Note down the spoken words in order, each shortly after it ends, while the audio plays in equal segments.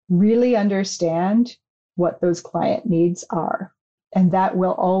really understand what those client needs are. And that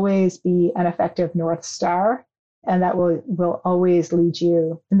will always be an effective North Star. And that will always lead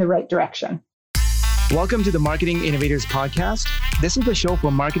you in the right direction. Welcome to the Marketing Innovators Podcast. This is the show for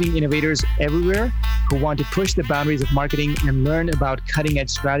marketing innovators everywhere who want to push the boundaries of marketing and learn about cutting-edge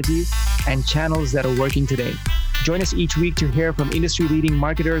strategies and channels that are working today. Join us each week to hear from industry-leading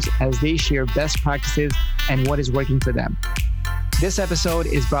marketers as they share best practices and what is working for them. This episode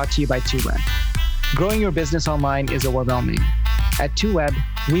is brought to you by 2Web. Growing your business online is overwhelming. At 2Web,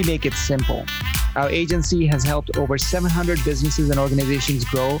 we make it simple. Our agency has helped over 700 businesses and organizations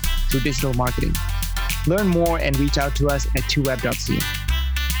grow through digital marketing. Learn more and reach out to us at 2web.ca.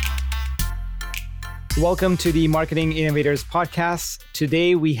 Welcome to the Marketing Innovators Podcast.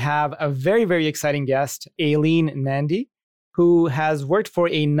 Today, we have a very, very exciting guest, Aileen Nandy, who has worked for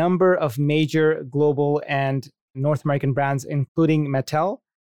a number of major global and North American brands, including Mattel,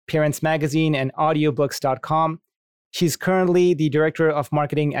 Parents Magazine, and audiobooks.com. She's currently the director of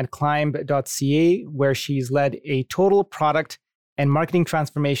marketing at climb.ca, where she's led a total product and marketing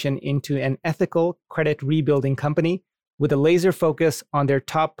transformation into an ethical credit rebuilding company with a laser focus on their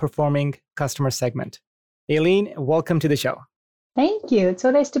top performing customer segment. Aileen, welcome to the show. Thank you. It's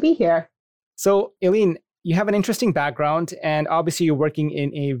so nice to be here. So, Aileen, you have an interesting background, and obviously you're working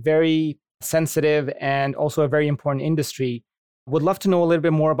in a very sensitive and also a very important industry. Would love to know a little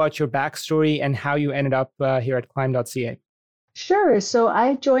bit more about your backstory and how you ended up here at climb.ca. Sure. So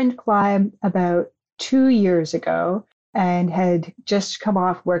I joined Climb about 2 years ago and had just come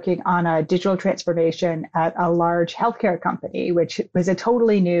off working on a digital transformation at a large healthcare company, which was a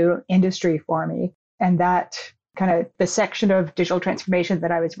totally new industry for me. And that kind of the section of digital transformation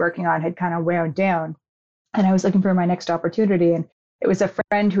that I was working on had kind of wound down. And I was looking for my next opportunity. And it was a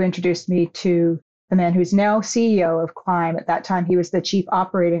friend who introduced me to the man who's now CEO of Climb. At that time, he was the chief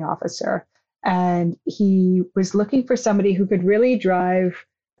operating officer. And he was looking for somebody who could really drive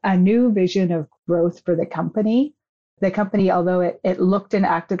a new vision of growth for the company. The company, although it looked and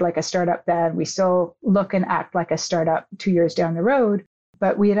acted like a startup then, we still look and act like a startup 2 years down the road.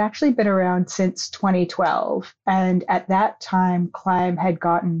 But we had actually been around since 2012. And at that time, Climb had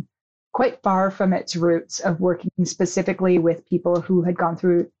gotten quite far from its roots of working specifically with people who had gone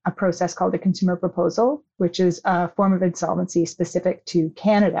through a process called a consumer proposal, which is a form of insolvency specific to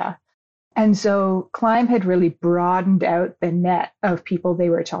Canada. And so Climb had really broadened out the net of people they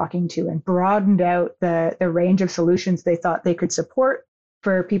were talking to and broadened out the range of solutions they thought they could support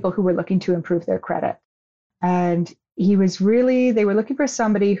for people who were looking to improve their credit. And they were looking for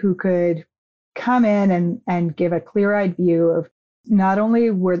somebody who could come in and give a clear-eyed view of not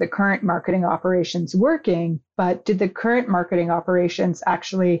only were the current marketing operations working, but did the current marketing operations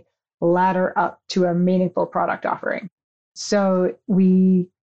actually ladder up to a meaningful product offering? So we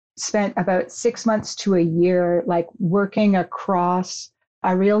spent about 6 months to a year, working across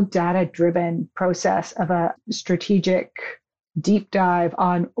a real data-driven process of a strategic deep dive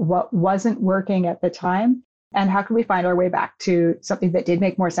on what wasn't working at the time and how can we find our way back to something that did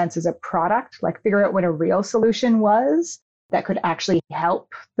make more sense as a product, figure out what a real solution was that could actually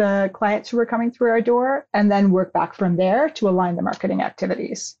help the clients who were coming through our door, and then work back from there to align the marketing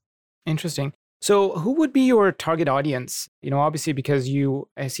activities. Interesting. So who would be your target audience? Obviously, because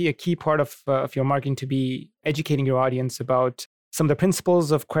I see a key part of your marketing to be educating your audience about some of the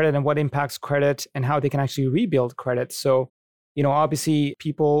principles of credit and what impacts credit and how they can actually rebuild credit. So, obviously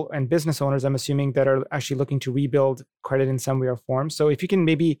people and business owners, I'm assuming, that are actually looking to rebuild credit in some way or form. So if you can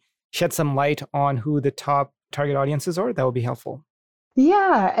maybe shed some light on who the top target audiences are, that would be helpful.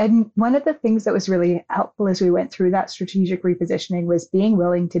 Yeah. And one of the things that was really helpful as we went through that strategic repositioning was being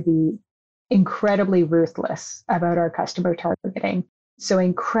willing to be incredibly ruthless about our customer targeting. So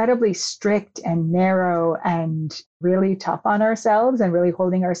incredibly strict and narrow and really tough on ourselves and really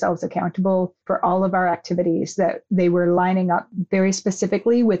holding ourselves accountable for all of our activities, that they were lining up very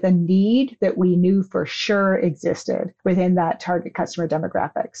specifically with a need that we knew for sure existed within that target customer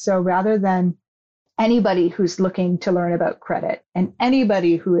demographic. So rather than anybody who's looking to learn about credit and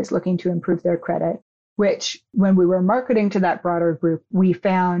anybody who is looking to improve their credit, which when we were marketing to that broader group, we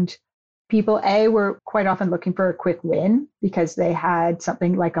found people, were quite often looking for a quick win because they had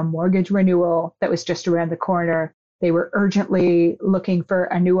something like a mortgage renewal that was just around the corner. They were urgently looking for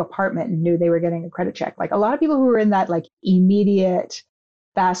a new apartment and knew they were getting a credit check. A lot of people who were in that immediate,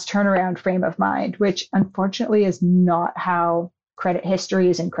 fast turnaround frame of mind, which unfortunately is not how credit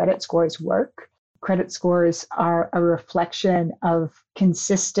histories and credit scores work. Credit scores are a reflection of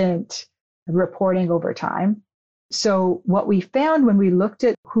consistent reporting over time. So what we found when we looked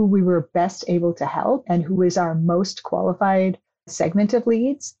at who we were best able to help and who was our most qualified segment of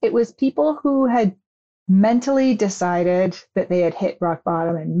leads. It was people who had mentally decided that they had hit rock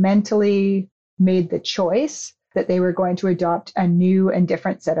bottom and mentally made the choice that they were going to adopt a new and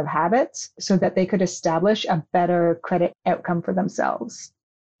different set of habits so that they could establish a better credit outcome for themselves.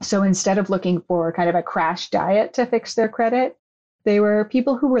 So instead of looking for kind of a crash diet to fix their credit, they were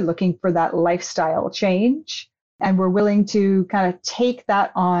people who were looking for that lifestyle change and were willing to kind of take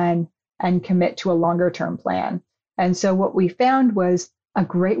that on and commit to a longer term plan. And so what we found was a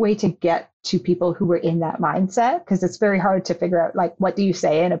great way to get to people who were in that mindset, because it's very hard to figure out, like, what do you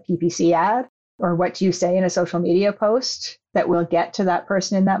say in a PPC ad or what do you say in a social media post that will get to that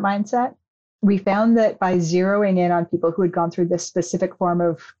person in that mindset? We found that by zeroing in on people who had gone through this specific form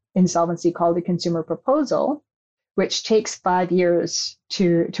of insolvency called a consumer proposal, which takes 5 years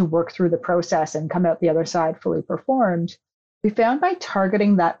to work through the process and come out the other side fully performed, we found by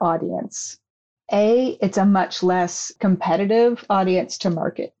targeting that audience, it's a much less competitive audience to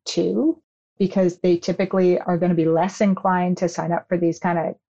market to, because they typically are going to be less inclined to sign up for these kind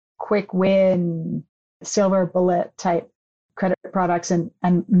of quick win, silver bullet type credit products. And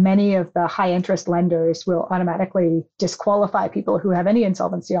many of the high interest lenders will automatically disqualify people who have any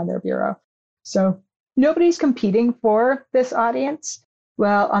insolvency on their bureau. So nobody's competing for this audience.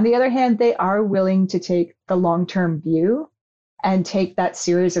 Well, on the other hand, they are willing to take the long-term view and take that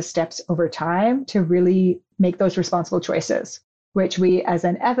series of steps over time to really make those responsible choices, which we, as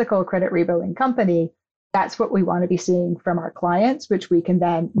an ethical credit rebuilding company, that's what we want to be seeing from our clients, which we can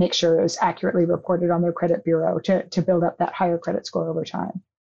then make sure is accurately reported on their credit bureau to build up that higher credit score over time.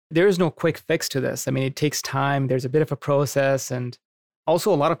 There is no quick fix to this. I mean, it takes time. There's a bit of a process. And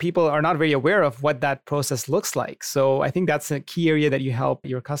also, a lot of people are not very aware of what that process looks like. So I think that's a key area that you help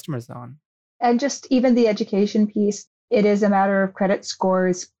your customers on. And just even the education piece, it is a matter of credit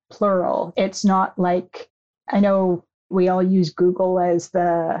scores, plural. It's not like, I know we all use Google as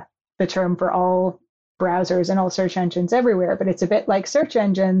the term for all browsers and all search engines everywhere, but it's a bit like search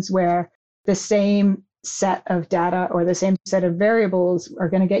engines where the same set of data or the same set of variables are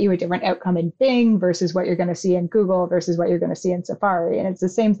going to get you a different outcome in Bing versus what you're going to see in Google versus what you're going to see in Safari. And it's the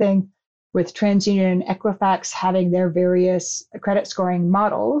same thing with TransUnion and Equifax having their various credit scoring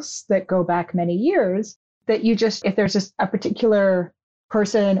models that go back many years, that you just, if there's just a particular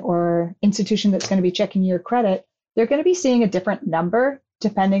person or institution that's going to be checking your credit, they're going to be seeing a different number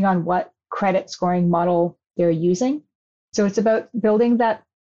depending on what credit scoring model they're using. So it's about building that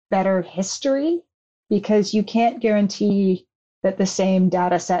better history, because you can't guarantee that the same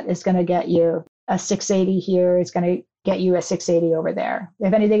data set is going to get you a 680 here, is going to get you a 680 over there.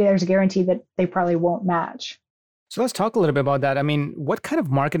 If anything, there's a guarantee that they probably won't match. So let's talk a little bit about that. I mean, what kind of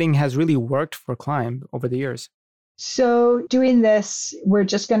marketing has really worked for Climb over the years? So doing this, we're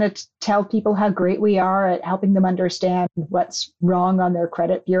just going to tell people how great we are at helping them understand what's wrong on their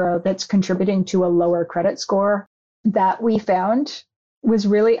credit bureau that's contributing to a lower credit score. That we found was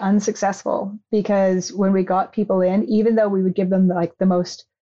really unsuccessful, because when we got people in, even though we would give them like the most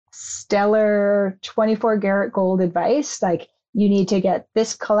stellar 24 karat gold advice, like, you need to get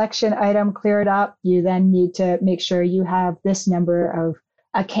this collection item cleared up, you then need to make sure you have this number of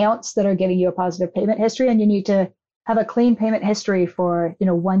accounts that are giving you a positive payment history, and you need to have a clean payment history for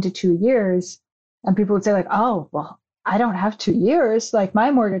 1 to 2 years. And people would say like, oh, well, I don't have 2 years, like my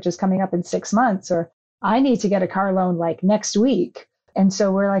mortgage is coming up in 6 months, or I need to get a car loan like next week. And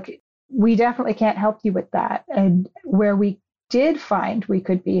so we're like, we definitely can't help you with that. And where we did find we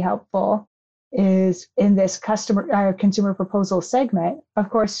could be helpful is in this consumer proposal segment. Of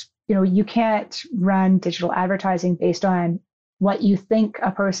course, you can't run digital advertising based on what you think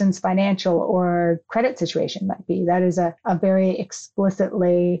a person's financial or credit situation might be. That is a very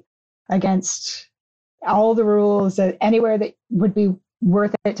explicitly against all the rules that anywhere that would be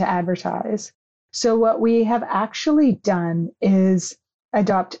worth it to advertise. So what we have actually done is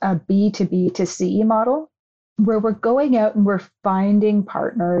adopt a B2B2C model, where we're going out and we're finding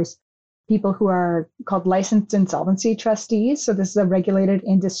partners, people who are called licensed insolvency trustees. So this is a regulated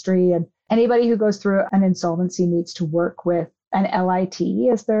industry, and anybody who goes through an insolvency needs to work with an LIT,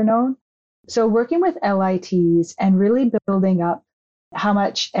 as they're known. So working with LITs and really building up how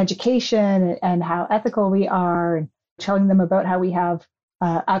much education and how ethical we are, and telling them about how we have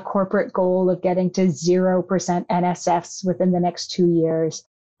a corporate goal of getting to 0% NSFs within the next 2 years.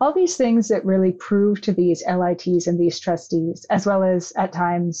 All these things that really prove to these LITs and these trustees, as well as at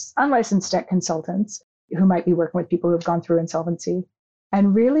times unlicensed debt consultants who might be working with people who have gone through insolvency,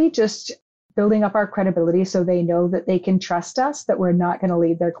 and really just building up our credibility so they know that they can trust us, that we're not going to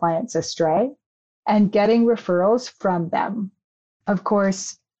lead their clients astray, and getting referrals from them. Of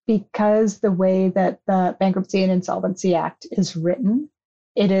course, because the way that the Bankruptcy and Insolvency Act is written,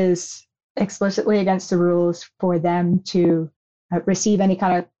 it is explicitly against the rules for them to receive any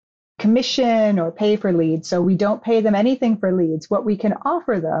kind of commission or pay for leads. So we don't pay them anything for leads. What we can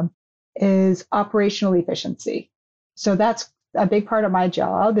offer them is operational efficiency. So that's a big part of my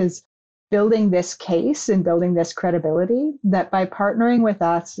job, is building this case and building this credibility that by partnering with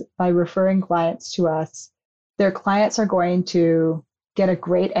us, by referring clients to us, their clients are going to get a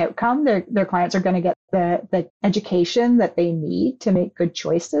great outcome. Their clients are going to get the education that they need to make good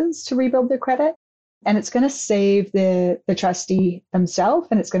choices to rebuild their credit. And it's going to save the trustee themselves,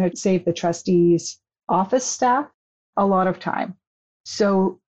 and it's going to save the trustee's office staff a lot of time.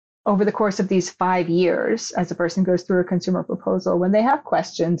 So over the course of these 5 years, as a person goes through a consumer proposal, when they have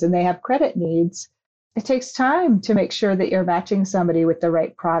questions and they have credit needs, it takes time to make sure that you're matching somebody with the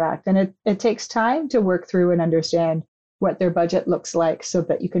right product. And it takes time to work through and understand what their budget looks like so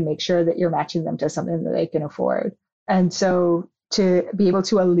that you can make sure that you're matching them to something that they can afford. And so to be able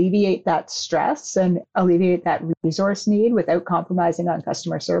to alleviate that stress and alleviate that resource need without compromising on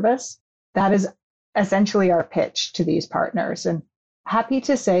customer service, that is essentially our pitch to these partners. And happy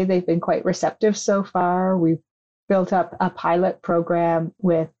to say they've been quite receptive so far. We've built up a pilot program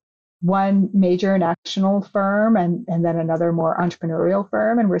with one major national firm and then another more entrepreneurial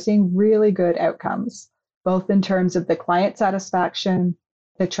firm, and we're seeing really good outcomes, both in terms of the client satisfaction,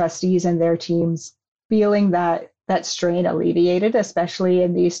 the trustees and their teams feeling that strain alleviated, especially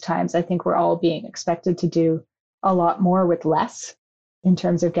in these times. I think we're all being expected to do a lot more with less in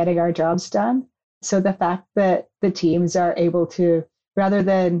terms of getting our jobs done. So the fact that the teams are able to, rather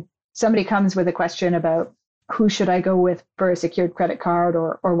than somebody comes with a question about who should I go with for a secured credit card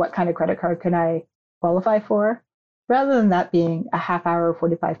or what kind of credit card can I qualify for, rather than that being a half hour,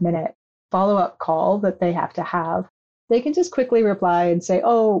 45-minute follow-up call that they have to have, they can just quickly reply and say,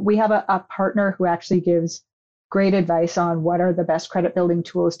 oh, we have a partner who actually gives great advice on what are the best credit building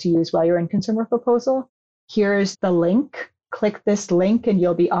tools to use while you're in consumer proposal. Here's the link. Click this link and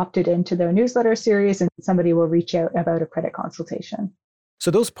you'll be opted into their newsletter series, and somebody will reach out about a credit consultation. So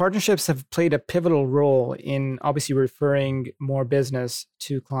those partnerships have played a pivotal role in obviously referring more business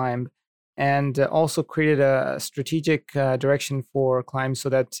to Climb, and also created a strategic direction for Climb so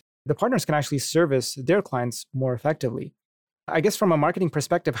that the partners can actually service their clients more effectively. I guess from a marketing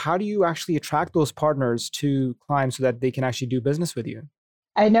perspective, how do you actually attract those partners to Climb so that they can actually do business with you?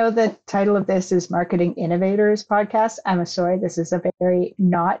 I know the title of this is Marketing Innovators Podcast. I'm sorry, this is a very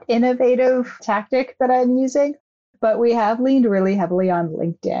not innovative tactic that I'm using, but we have leaned really heavily on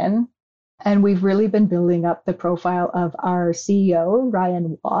LinkedIn, and we've really been building up the profile of our CEO,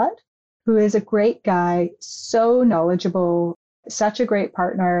 Ryan Watt, who is a great guy, so knowledgeable, such a great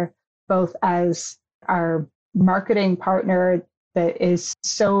partner, both as our marketing partner that is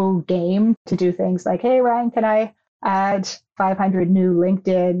so game to do things like, hey, Ryan, can I add 500 new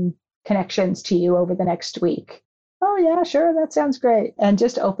LinkedIn connections to you over the next week? Oh, yeah, sure. That sounds great. And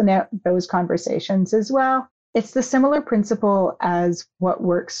just open out those conversations as well. It's the similar principle as what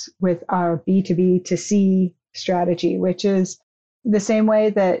works with our B2B to C strategy, which is the same way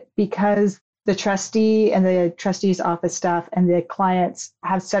that because the trustee and the trustee's office staff and the clients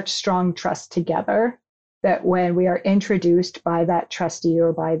have such strong trust together, that when we are introduced by that trustee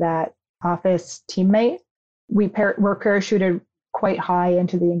or by that office teammate, we're parachuted quite high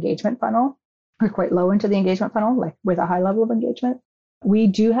into the engagement funnel, or quite low into the engagement funnel, like with a high level of engagement. We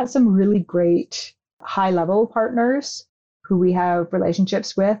do have some really great high level partners who we have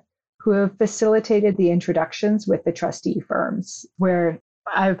relationships with, who have facilitated the introductions with the trustee firms, where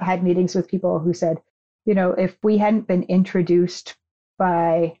I've had meetings with people who said, you know, if we hadn't been introduced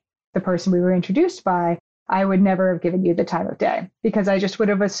by the person we were introduced by, I would never have given you the time of day, because I just would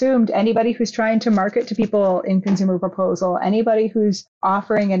have assumed anybody who's trying to market to people in consumer proposal, anybody who's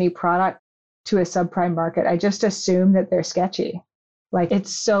offering any product to a subprime market, I just assume that they're sketchy. Like,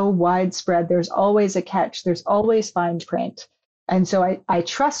 it's so widespread. There's always a catch. There's always fine print. And so I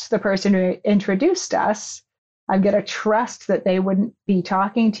trust the person who introduced us. I'm going to trust that they wouldn't be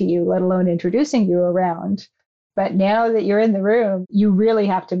talking to you, let alone introducing you around. But now that you're in the room, you really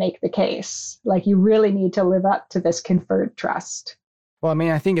have to make the case. Like, you really need to live up to this conferred trust. Well, I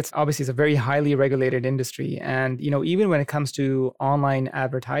mean, I think it's a very highly regulated industry. And, you know, even when it comes to online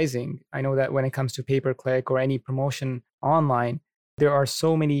advertising, I know that when it comes to pay-per-click or any promotion online, there are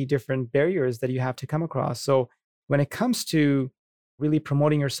so many different barriers that you have to come across. So when it comes to really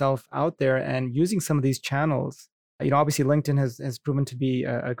promoting yourself out there and using some of these channels, you know, obviously LinkedIn has proven to be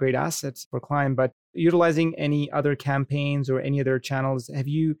a great asset for Climb, but utilizing any other campaigns or any other channels, have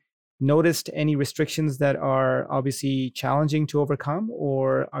you noticed any restrictions that are obviously challenging to overcome,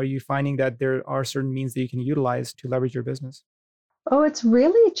 or are you finding that there are certain means that you can utilize to leverage your business? Oh, it's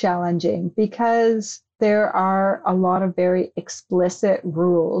really challenging because there are a lot of very explicit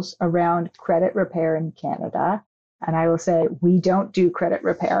rules around credit repair in Canada. And I will say we don't do credit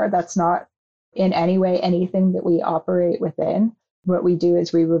repair. That's not in any way anything that we operate within. What we do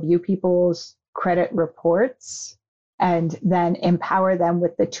is we review people's credit reports and then empower them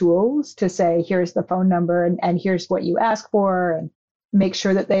with the tools to say, here's the phone number and here's what you ask for, and make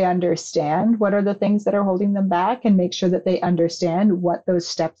sure that they understand what are the things that are holding them back, and make sure that they understand what those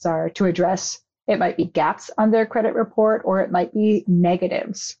steps are to address. It might be gaps on their credit report, or it might be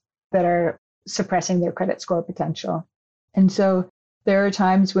negatives that are suppressing their credit score potential. And so there are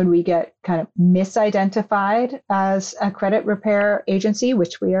times when we get kind of misidentified as a credit repair agency,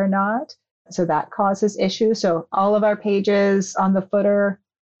 which we are not. So that causes issues. So all of our pages on the footer,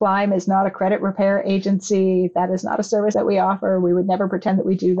 Climb is not a credit repair agency. That is not a service that we offer. We would never pretend that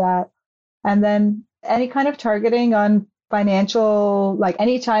we do that. And then any kind of targeting on financial, like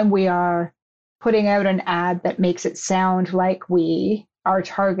anytime we are putting out an ad that makes it sound like we are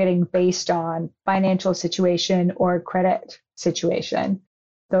targeting based on financial situation or credit situation,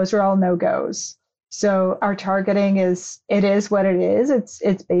 those are all no-goes. So our targeting is what it is.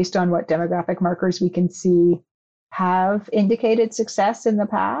 It's based on what demographic markers we can see have indicated success in the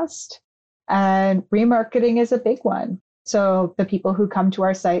past. And remarketing is a big one. So the people who come to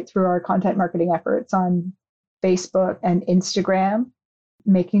our site through our content marketing efforts on Facebook and Instagram,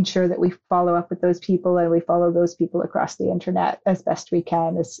 making sure that we follow up with those people and we follow those people across the internet as best we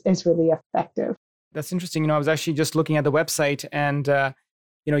can is really effective. That's interesting. I was actually just looking at the website, and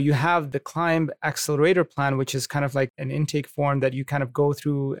you have the Climb Accelerator Plan, which is kind of like an intake form that you kind of go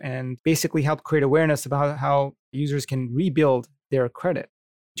through and basically help create awareness about how users can rebuild their credit.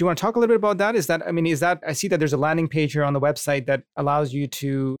 Do you want to talk a little bit about that? I see that there's a landing page here on the website that allows you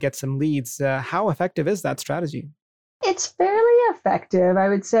to get some leads. How effective is that strategy? It's fairly effective. I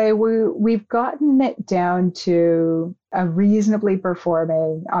would say we've gotten it down to a reasonably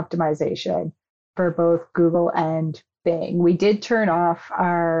performing optimization for both Google and Bing. We did turn off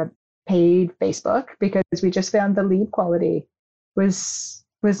our paid Facebook because we just found the lead quality was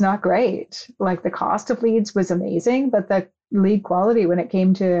not great. Like the cost of leads was amazing, but the lead quality when it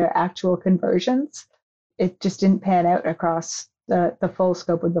came to actual conversions, it just didn't pan out across the full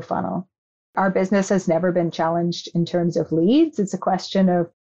scope of the funnel. Our business has never been challenged in terms of leads. It's a question of,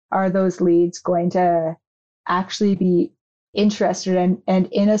 are those leads going to actually be interested and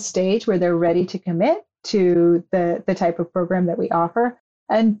in a stage where they're ready to commit to the type of program that we offer?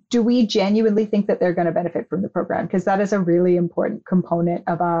 And do we genuinely think that they're going to benefit from the program? Because that is a really important component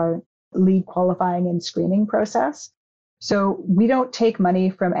of our lead qualifying and screening process. So we don't take money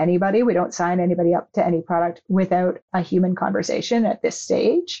from anybody. We don't sign anybody up to any product without a human conversation at this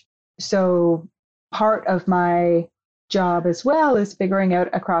stage. So part of my job as well is figuring out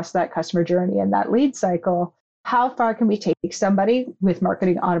across that customer journey and that lead cycle, how far can we take somebody with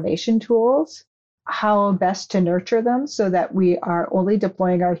marketing automation tools? How best to nurture them so that we are only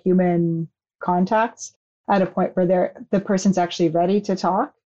deploying our human contacts at a point where the person's actually ready to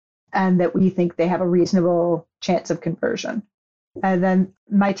talk and that we think they have a reasonable chance of conversion. And then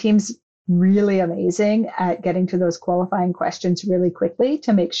my team's really amazing at getting to those qualifying questions really quickly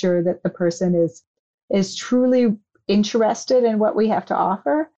to make sure that the person is truly interested in what we have to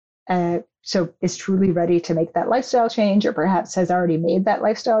offer. So is truly ready to make that lifestyle change, or perhaps has already made that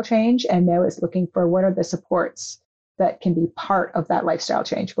lifestyle change and now is looking for what are the supports that can be part of that lifestyle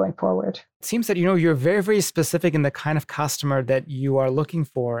change going forward. It seems that, you're very, very specific in the kind of customer that you are looking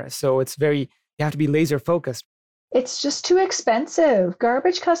for. So you have to be laser focused. It's just too expensive.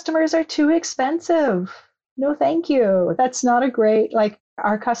 Garbage customers are too expensive. No, thank you. That's not a great,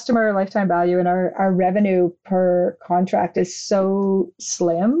 our customer lifetime value and our revenue per contract is so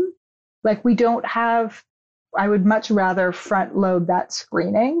slim. We don't have, I would much rather front load that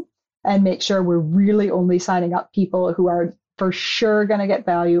screening and make sure we're really only signing up people who are for sure going to get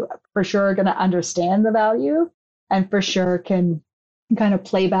value, for sure going to understand the value, and for sure can kind of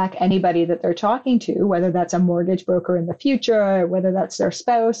play back anybody that they're talking to, whether that's a mortgage broker in the future, whether that's their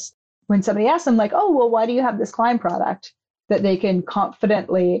spouse. When somebody asks them oh, well, why do you have this Climb product? That they can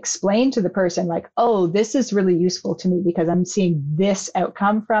confidently explain to the person oh, this is really useful to me because I'm seeing this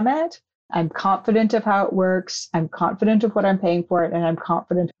outcome from it. I'm confident of how it works. I'm confident of what I'm paying for it. And I'm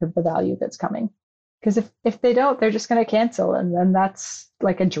confident of the value that's coming. Because if they don't, they're just going to cancel. And then that's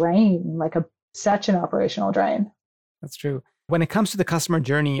like a drain, such an operational drain. That's true. When it comes to the customer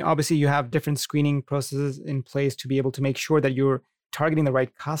journey, obviously you have different screening processes in place to be able to make sure that you're targeting the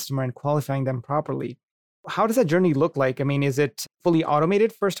right customer and qualifying them properly. How does that journey look like? I mean, is it fully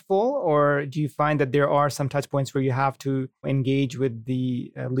automated, first of all, or do you find that there are some touch points where you have to engage with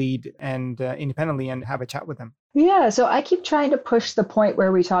the lead and independently and have a chat with them? Yeah, so I keep trying to push the point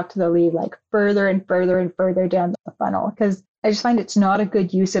where we talk to the lead like further and further and further down the funnel because I just find it's not a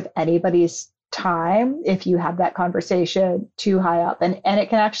good use of anybody's time if you have that conversation too high up. And it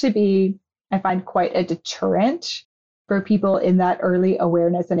can actually be, I find, quite a deterrent for people in that early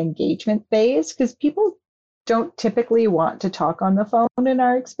awareness and engagement phase because people don't typically want to talk on the phone in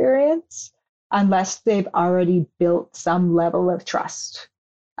our experience unless they've already built some level of trust,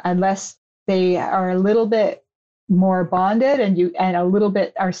 unless they are a little bit more bonded and a little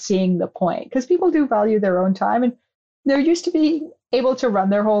bit are seeing the point because people do value their own time and they're used to being able to run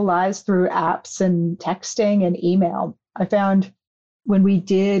their whole lives through apps and texting and email. I found when we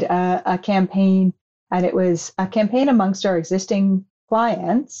did a campaign, and it was a campaign amongst our existing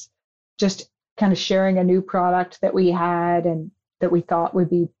clients, just kind of sharing a new product that we had and that we thought would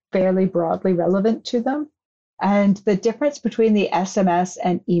be fairly broadly relevant to them. And the difference between the SMS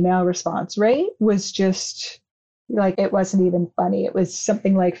and email response rate was just like, it wasn't even funny. It was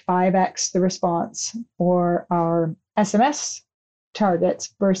something like 5x the response for our SMS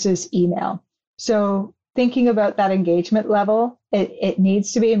targets versus email. So thinking about that engagement level, it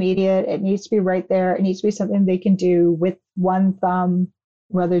needs to be immediate. It needs to be right there. It needs to be something they can do with one thumb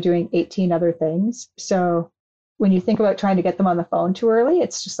while they're doing 18 other things. So when you think about trying to get them on the phone too early,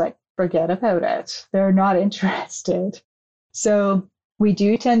 it's just like, forget about it. They're not interested. So we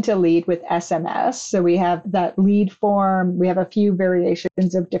do tend to lead with SMS. So we have that lead form. We have a few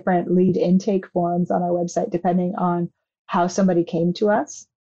variations of different lead intake forms on our website, depending on how somebody came to us.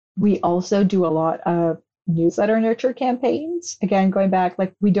 We also do a lot of newsletter nurture campaigns. Again, going back,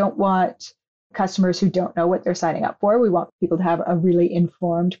 like we don't want customers who don't know what they're signing up for. We want people to have a really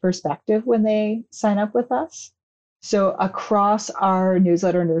informed perspective when they sign up with us. So across our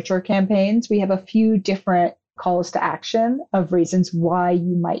newsletter nurture campaigns, we have a few different calls to action of reasons why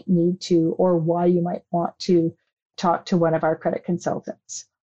you might need to or why you might want to talk to one of our credit consultants.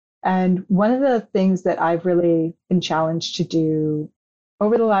 And one of the things that I've really been challenged to do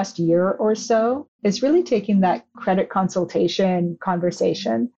over the last year or so is really taking that credit consultation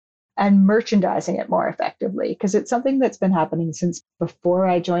conversation and merchandising it more effectively, because it's something that's been happening since before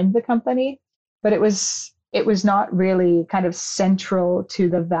I joined the company, but it was not really kind of central to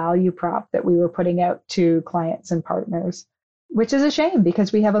the value prop that we were putting out to clients and partners, which is a shame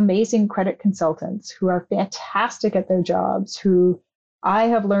because we have amazing credit consultants who are fantastic at their jobs, who I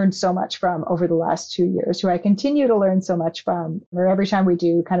have learned so much from over the last 2 years, who I continue to learn so much from. Or every time we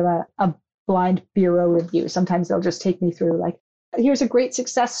do kind of a blind bureau review, sometimes they'll just take me through like, here's a great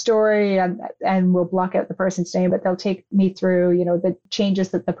success story, and we'll block out the person's name, but they'll take me through, the changes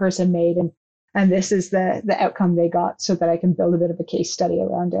that the person made, and this is the outcome they got so that I can build a bit of a case study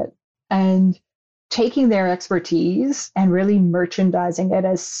around it. And taking their expertise and really merchandising it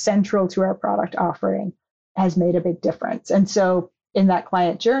as central to our product offering has made a big difference. And so in that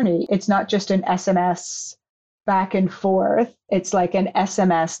client journey, it's not just an SMS back and forth. It's like an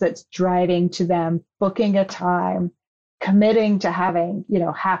SMS that's driving to them, booking a time, committing to having,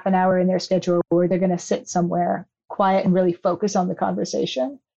 half an hour in their schedule where they're going to sit somewhere quiet and really focus on the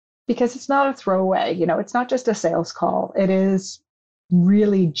conversation. Because it's not a throwaway, it's not just a sales call. It is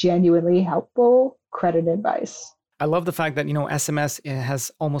really genuinely helpful credit advice. I love the fact that, SMS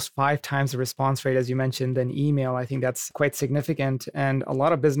has almost 5 times the response rate, as you mentioned, than email. I think that's quite significant. And a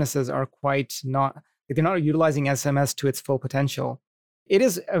lot of businesses are they're not utilizing SMS to its full potential. It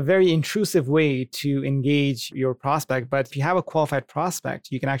is a very intrusive way to engage your prospect. But if you have a qualified prospect,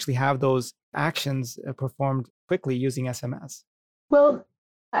 you can actually have those actions performed quickly using SMS. Well,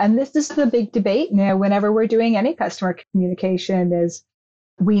 and this is the big debate now whenever we're doing any customer communication is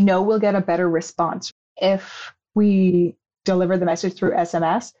we know we'll get a better response if we deliver the message through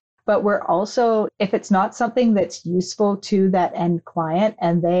SMS, but we're also, if it's not something that's useful to that end client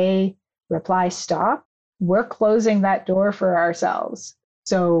and they reply stop, we're closing that door for ourselves.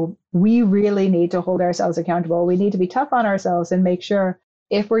 So we really need to hold ourselves accountable. We need to be tough on ourselves and make sure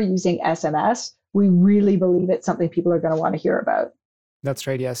if we're using SMS, we really believe it's something people are going to want to hear about. That's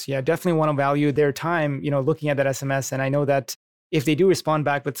right. Yes. Yeah. Definitely want to value their time, looking at that SMS. And I know that if they do respond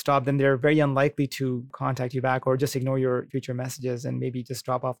back with stop, then they're very unlikely to contact you back or just ignore your future messages and maybe just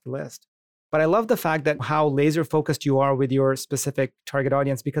drop off the list. But I love the fact that how laser focused you are with your specific target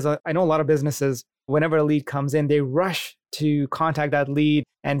audience, because I know a lot of businesses, whenever a lead comes in, they rush to contact that lead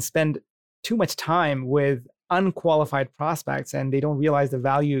and spend too much time with unqualified prospects, and they don't realize the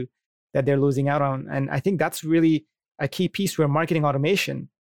value that they're losing out on. And I think that's really a key piece where marketing automation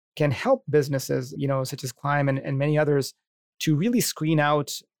can help businesses, such as Climb and many others, to really screen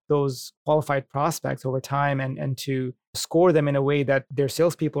out those qualified prospects over time and to score them in a way that their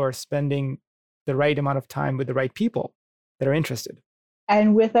salespeople are spending the right amount of time with the right people that are interested.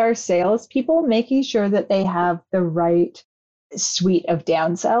 And with our salespeople, making sure that they have the right suite of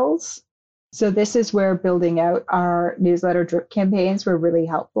downsells. So this is where building out our newsletter drip campaigns were really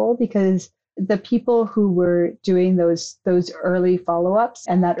helpful, because the people who were doing those early follow-ups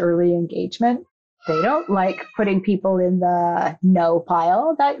and that early engagement, they don't like putting people in the no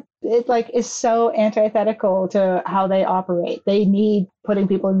pile. That is so antithetical to how they operate. They need putting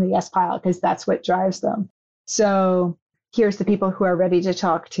people in the yes pile because that's what drives them. So here's the people who are ready to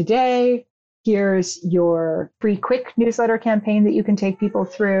talk today. Here's your free quick newsletter campaign that you can take people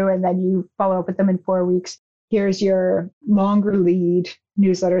through, and then you follow up with them in 4 weeks. Here's your longer lead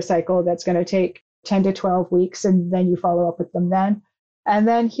newsletter cycle that's going to take 10 to 12 weeks, and then you follow up with them then. And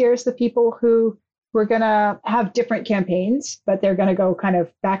then here's the people who we're going to have different campaigns, but they're going to go kind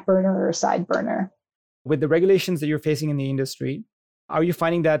of back burner or side burner. With the regulations that you're facing in the industry, are you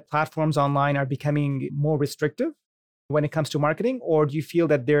finding that platforms online are becoming more restrictive when it comes to marketing? Or do you feel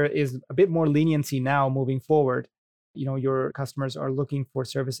that there is a bit more leniency now moving forward? Your customers are looking for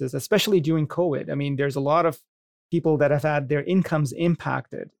services, especially during COVID. I mean, there's a lot of people that have had their incomes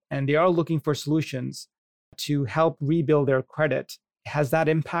impacted, and they are looking for solutions to help rebuild their credit. Has that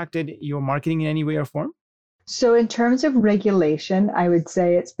impacted your marketing in any way or form? So in terms of regulation, I would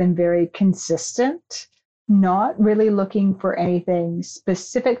say it's been very consistent, not really looking for anything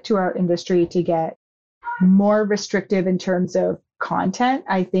specific to our industry to get more restrictive in terms of content.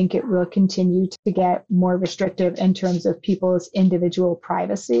 I think it will continue to get more restrictive in terms of people's individual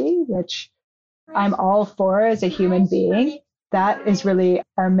privacy, which I'm all for as a human being. That is really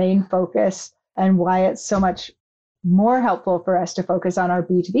our main focus, and why it's so much more helpful for us to focus on our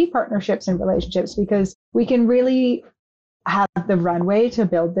B2B partnerships and relationships, because we can really have the runway to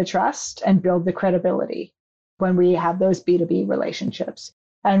build the trust and build the credibility when we have those B2B relationships.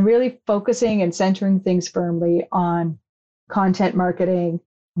 And really focusing and centering things firmly on content marketing,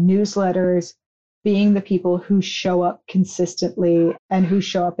 newsletters, being the people who show up consistently and who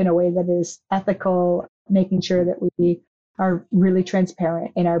show up in a way that is ethical, making sure that we are really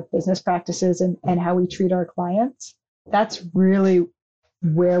transparent in our business practices and how we treat our clients. That's really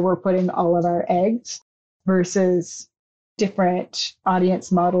where we're putting all of our eggs, versus different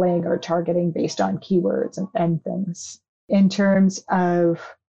audience modeling or targeting based on keywords and things. In terms of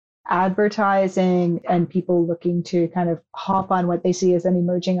advertising and people looking to kind of hop on what they see as an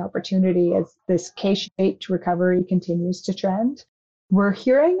emerging opportunity as this K-shaped recovery continues to trend, we're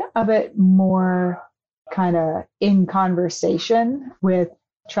hearing of it more kind of in conversation with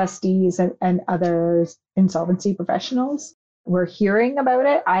trustees and other insolvency professionals. We're hearing about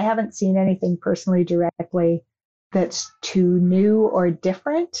it. I haven't seen anything personally directly that's too new or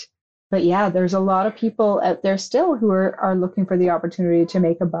different. But yeah, there's a lot of people out there still who are looking for the opportunity to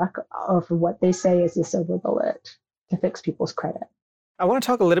make a buck off of what they say is the silver bullet to fix people's credit. I want to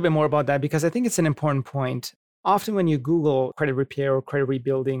talk a little bit more about that, because I think it's an important point. Often when you Google credit repair or credit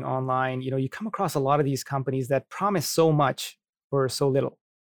rebuilding online, you come across a lot of these companies that promise so much for so little.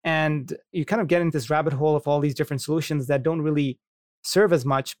 And you kind of get into this rabbit hole of all these different solutions that don't really serve as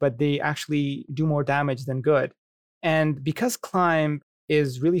much, but they actually do more damage than good. And because Climb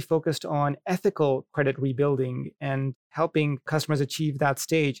is really focused on ethical credit rebuilding and helping customers achieve that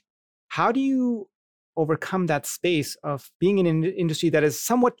stage, how do you overcome that space of being in an industry that is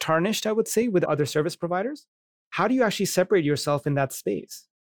somewhat tarnished, I would say, with other service providers? How do you actually separate yourself in that space?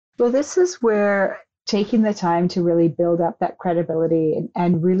 Well, this is where taking the time to really build up that credibility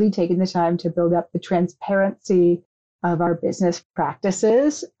and really taking the time to build up the transparency of our business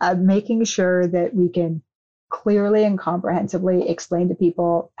practices, making sure that we can clearly and comprehensively explain to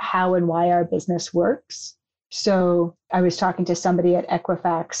people how and why our business works. So I was talking to somebody at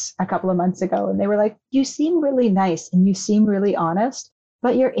Equifax a couple of months ago, and they were like, you seem really nice and you seem really honest,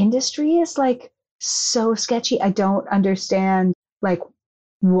 but your industry is so sketchy. I don't understand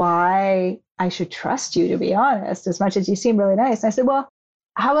why I should trust you, to be honest, as much as you seem really nice. And I said, well,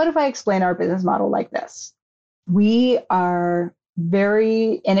 how about if I explain our business model like this? We are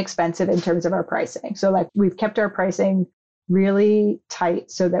very inexpensive in terms of our pricing. So we've kept our pricing really tight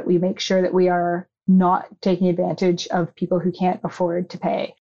so that we make sure that we are not taking advantage of people who can't afford to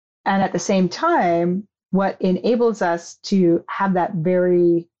pay. And at the same time, what enables us to have that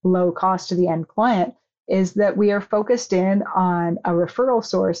very low cost to the end client is that we are focused in on a referral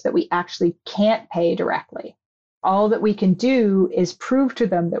source that we actually can't pay directly. All that we can do is prove to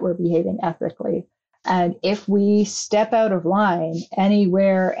them that we're behaving ethically. And if we step out of line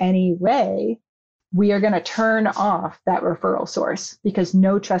anywhere, any way, we are going to turn off that referral source because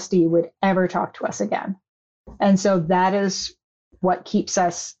no trustee would ever talk to us again. And so that is what keeps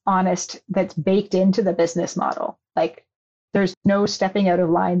us honest. That's baked into the business model. Like there's no stepping out of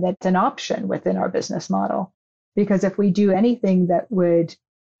line that's an option within our business model. Because if we do anything that would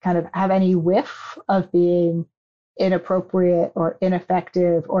kind of have any whiff of being inappropriate or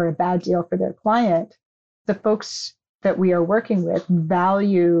ineffective or a bad deal for their client, the folks that we are working with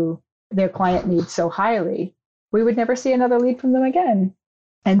value their client needs so highly, we would never see another lead from them again.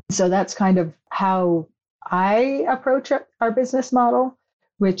 And so that's kind of how I approach our business model,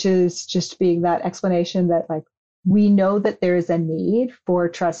 which is just being that explanation that like we know that there is a need for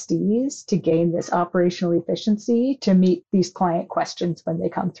trustees to gain this operational efficiency to meet these client questions when they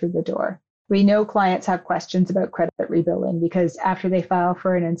come through the door. We know clients have questions about credit rebuilding because after they file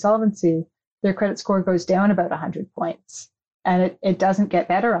for an insolvency, their credit score goes down about 100 points and it doesn't get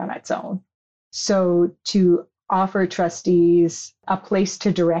better on its own. So to offer trustees a place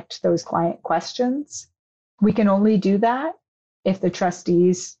to direct those client questions, we can only do that if the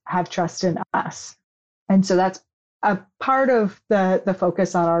trustees have trust in us. And so that's a part of the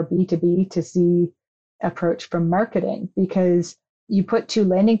focus on our B2B to C approach from marketing, because you put two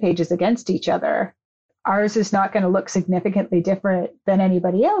landing pages against each other. Ours is not going to look significantly different than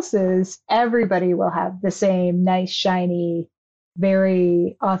anybody else's. Everybody will have the same nice, shiny,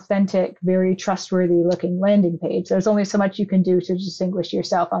 very authentic, very trustworthy looking landing page. There's only so much you can do to distinguish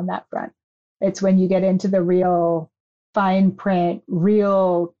yourself on that front. It's when you get into the real fine print,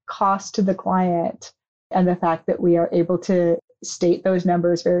 real cost to the client, and the fact that we are able to state those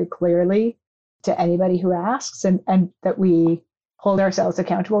numbers very clearly to anybody who asks, and that we hold ourselves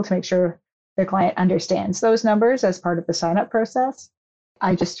accountable to make sure the client understands those numbers as part of the sign-up process.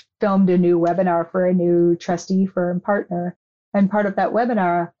 I just filmed a new webinar for a new trustee firm partner, and part of that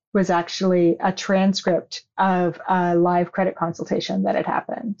webinar was actually a transcript of a live credit consultation that had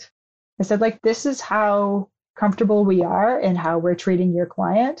happened. I said, like, this is how comfortable we are in how we're treating your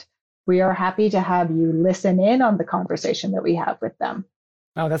client. We are happy to have you listen in on the conversation that we have with them.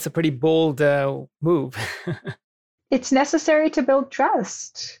 Oh, that's a pretty bold move. It's necessary to build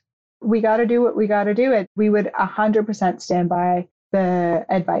trust. We got to do what we got to do. We would 100% stand by the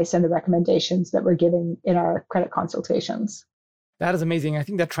advice and the recommendations that we're giving in our credit consultations. That is amazing. I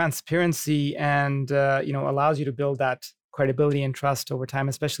think that transparency and allows you to build that credibility and trust over time,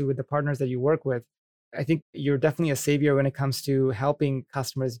 especially with the partners that you work with. I think you're definitely a savior when it comes to helping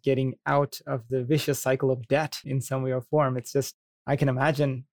customers getting out of the vicious cycle of debt in some way or form. It's just, I can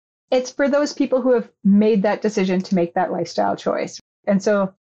imagine. It's for those people who have made that decision to make that lifestyle choice. And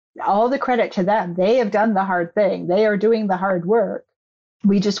so all the credit to them. They have done the hard thing. They are doing the hard work.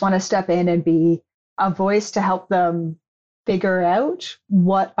 We just want to step in and be a voice to help them figure out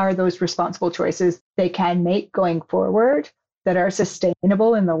what are those responsible choices they can make going forward that are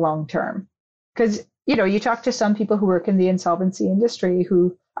sustainable in the long term. Because, you talk to some people who work in the insolvency industry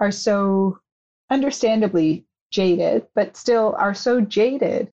who are so understandably jaded, but still are so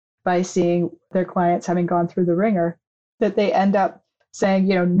jaded by seeing their clients having gone through the ringer that they end up saying,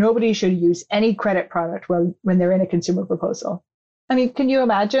 nobody should use any credit product when they're in a consumer proposal. I mean, can you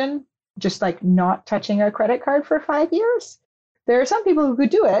imagine just like not touching a credit card for 5 years? There are some people who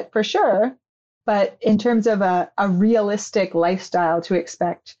could do it for sure, but in terms of a realistic lifestyle to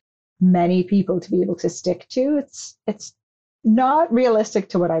expect many people to be able to stick to, it's not realistic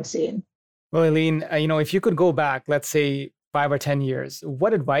to what I've seen. Well, Aileen, if you could go back, let's say 5 or 10 years,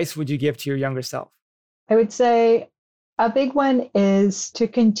 what advice would you give to your younger self? I would say a big one is to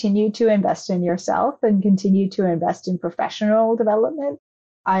continue to invest in yourself and continue to invest in professional development.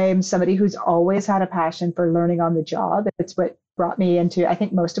 I am somebody who's always had a passion for learning on the job. It's what brought me into, I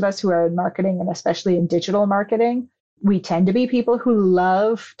think most of us who are in marketing and especially in digital marketing, we tend to be people who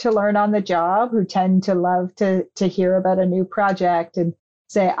love to learn on the job, who tend to love to hear about a new project and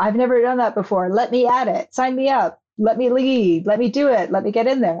say, I've never done that before. Let me at it. Sign me up. Let me lead. Let me do it. Let me get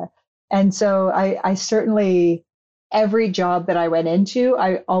in there. And so I certainly, every job that I went into,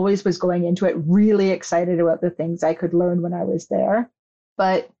 I always was going into it really excited about the things I could learn when I was there.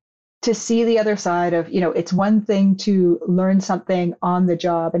 But to see the other side of, it's one thing to learn something on the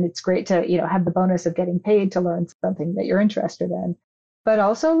job, and it's great to, have the bonus of getting paid to learn something that you're interested in, but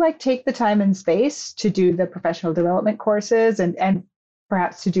also like take the time and space to do the professional development courses and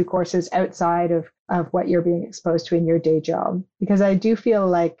perhaps to do courses outside of what you're being exposed to in your day job. Because I do feel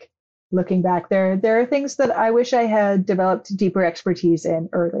like looking back there are things that I wish I had developed deeper expertise in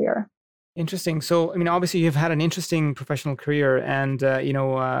earlier. Interesting. So, obviously you've had an interesting professional career and,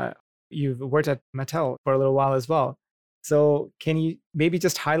 you've worked at Mattel for a little while as well. So can you maybe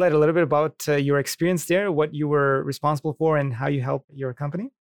just highlight a little bit about your experience there, what you were responsible for and how you helped your company?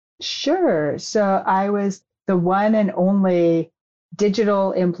 Sure. So I was the one and only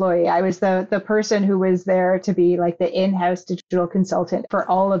digital employee. I was the person who was there to be like the in-house digital consultant for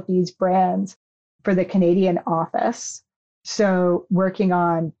all of these brands for the Canadian office. So working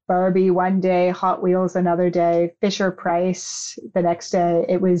on Barbie one day, Hot Wheels another day, Fisher-Price the next day.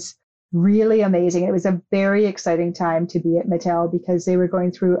 It was really amazing. It was a very exciting time to be at Mattel because they were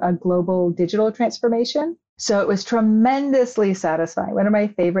going through a global digital transformation. So it was tremendously satisfying. One of my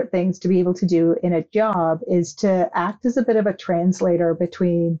favorite things to be able to do in a job is to act as a bit of a translator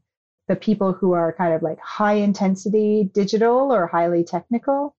between the people who are kind of like high intensity digital or highly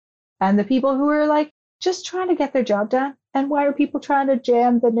technical and the people who are like just trying to get their job done. And why are people trying to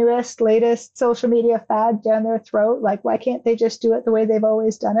jam the newest, latest social media fad down their throat? Like, why can't they just do it the way they've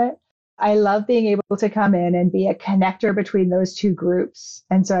always done it? I love being able to come in and be a connector between those two groups.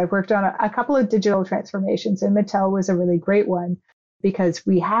 And so I've worked on a couple of digital transformations, and Mattel was a really great one because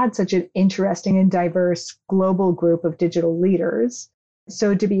we had such an interesting and diverse global group of digital leaders.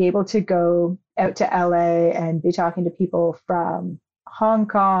 So to be able to go out to LA and be talking to people from Hong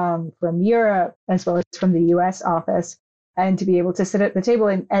Kong, from Europe, as well as from the US office, and to be able to sit at the table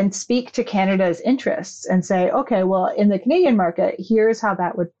and speak to Canada's interests and say, okay, well, in the Canadian market, here's how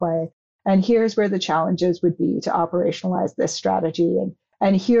that would play. And here's where the challenges would be to operationalize this strategy.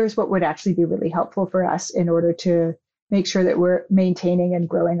 And here's what would actually be really helpful for us in order to make sure that we're maintaining and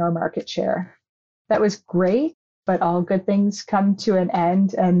growing our market share. That was great, but all good things come to an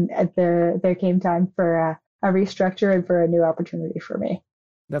end. And there came time for a restructure and for a new opportunity for me.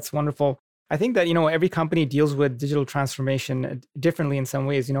 That's wonderful. I think that, every company deals with digital transformation differently in some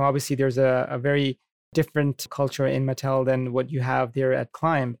ways. Obviously there's a very different culture in Mattel than what you have there at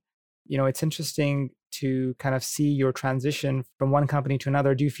Climb. It's interesting to kind of see your transition from one company to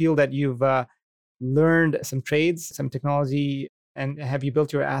another. Do you feel that you've learned some trades, some technology, and have you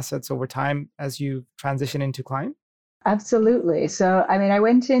built your assets over time as you transition into Climb? Absolutely. So, I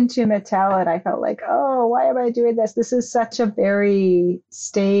went into Mattel and I felt like, oh, why am I doing this? This is such a very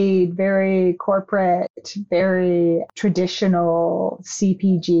staid, very corporate, very traditional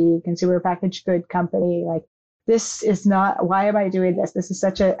CPG, consumer packaged good company. Like, this is not, why am I doing this? This is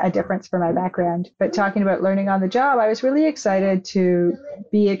such a difference for my background. But talking about learning on the job, I was really excited to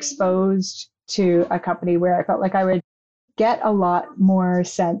be exposed to a company where I felt like I would get a lot more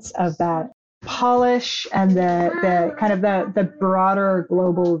sense of that polish and the kind of the broader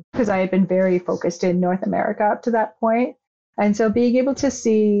global, because I had been very focused in North America up to that point. And so being able to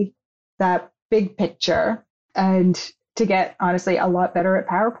see that big picture and to get honestly a lot better at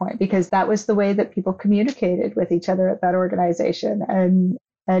PowerPoint, because that was the way that people communicated with each other at that organization.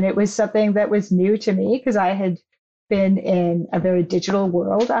 And it was something that was new to me because I had been in a very digital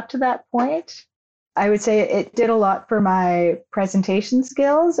world up to that point. I would say it did a lot for my presentation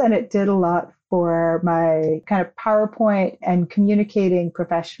skills, and it did a lot for my kind of PowerPoint and communicating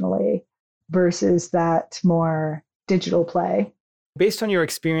professionally versus that more digital play. Based on your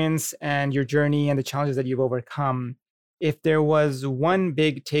experience and your journey and the challenges that you've overcome, if there was one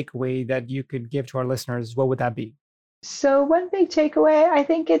big takeaway that you could give to our listeners, what would that be? So one big takeaway, I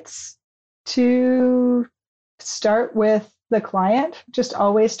think it's to start with the client. Just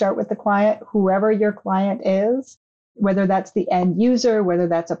always start with the client, whoever your client is, whether that's the end user, whether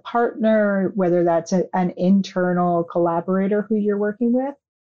that's a partner, whether that's an internal collaborator who you're working with,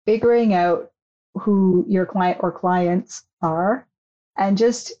 figuring out who your client or clients are, and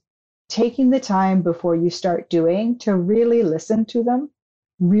just taking the time before you start doing to really listen to them,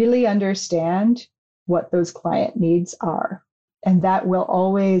 really understand what those client needs are. And that will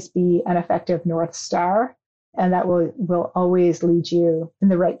always be an effective North Star. And that will always lead you in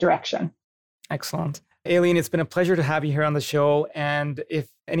the right direction. Excellent. Aileen, it's been a pleasure to have you here on the show. And if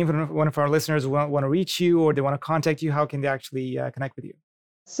one of our listeners want to reach you or they want to contact you, how can they actually connect with you?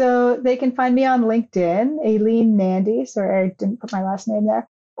 So they can find me on LinkedIn, Aileen Nandy. Sorry, I didn't put my last name there.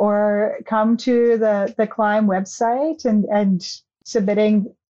 Or come to the Climb website and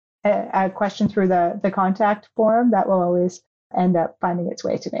submitting a question through the contact form. That will always end up finding its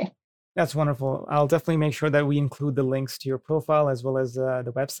way to me. That's wonderful. I'll definitely make sure that we include the links to your profile as well as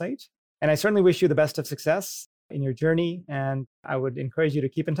the website. And I certainly wish you the best of success in your journey. And I would encourage you to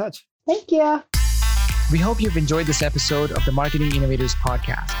keep in touch. Thank you. We hope you've enjoyed this episode of the Marketing Innovators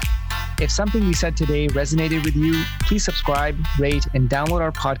Podcast. If something we said today resonated with you, please subscribe, rate, and download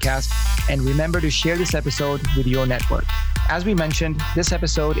our podcast. And remember to share this episode with your network. As we mentioned, this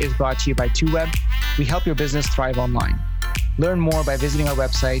episode is brought to you by 2Web. We help your business thrive online. Learn more by visiting our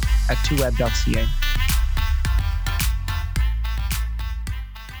website at 2web.ca.